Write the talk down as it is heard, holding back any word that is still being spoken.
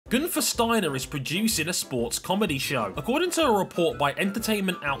Guenther Steiner is producing a sports comedy show. According to a report by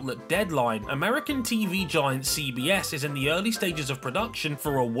entertainment outlet Deadline, American TV giant CBS is in the early stages of production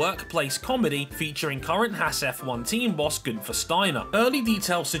for a workplace comedy featuring current Haas F1 team boss Guenther Steiner. Early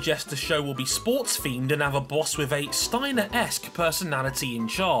details suggest the show will be sports themed and have a boss with a Steiner-esque personality in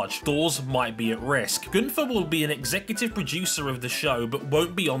charge. Doors might be at risk. Guenther will be an executive producer of the show but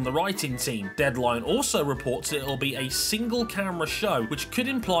won't be on the writing team. Deadline also reports that it'll be a single camera show, which could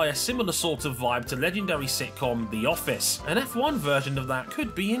imply a similar sort of vibe to legendary sitcom The Office. An F1 version of that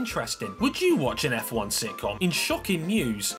could be interesting. Would you watch an F1 sitcom? In shocking news,